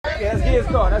Yeah, let's get his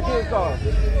car. Let's get his car.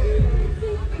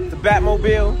 The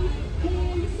Batmobile.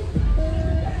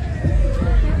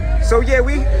 So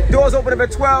yeah, doors open up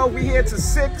at 12. We here to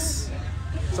 6.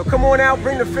 So come on out,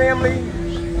 bring the family.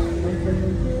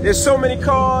 There's so many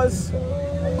cars.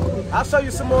 I'll show you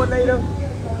some more later.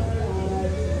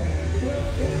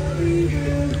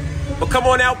 But come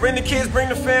on out, bring the kids, bring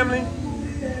the family.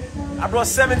 I brought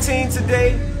 17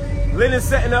 today. Lynn's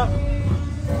setting up.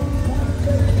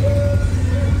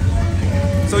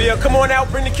 So yeah, come on out,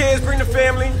 bring the kids, bring the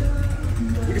family.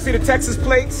 You can see the Texas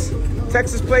plates.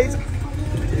 Texas plates.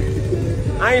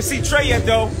 I ain't see Trey yet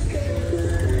though.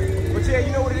 But yeah,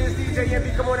 you know what it is, DJ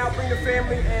Envy. Come on out, bring the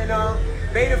family. And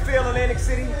Badenfield, Atlantic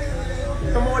City.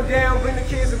 Come on down, bring the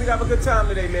kids, and we have a good time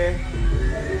today, man.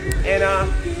 And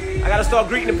I gotta start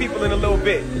greeting the people in a little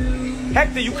bit.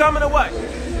 Hector, you coming or what?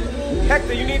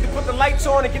 Hector, you need to put the lights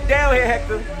on and get down here,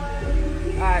 Hector.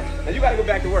 All right, now you gotta go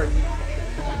back to work.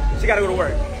 She gotta go to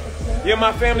work. You and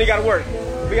my family gotta work.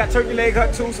 We got turkey leg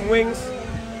hut too, some wings.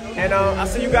 And I'll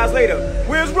see you guys later.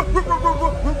 Where's Rosie?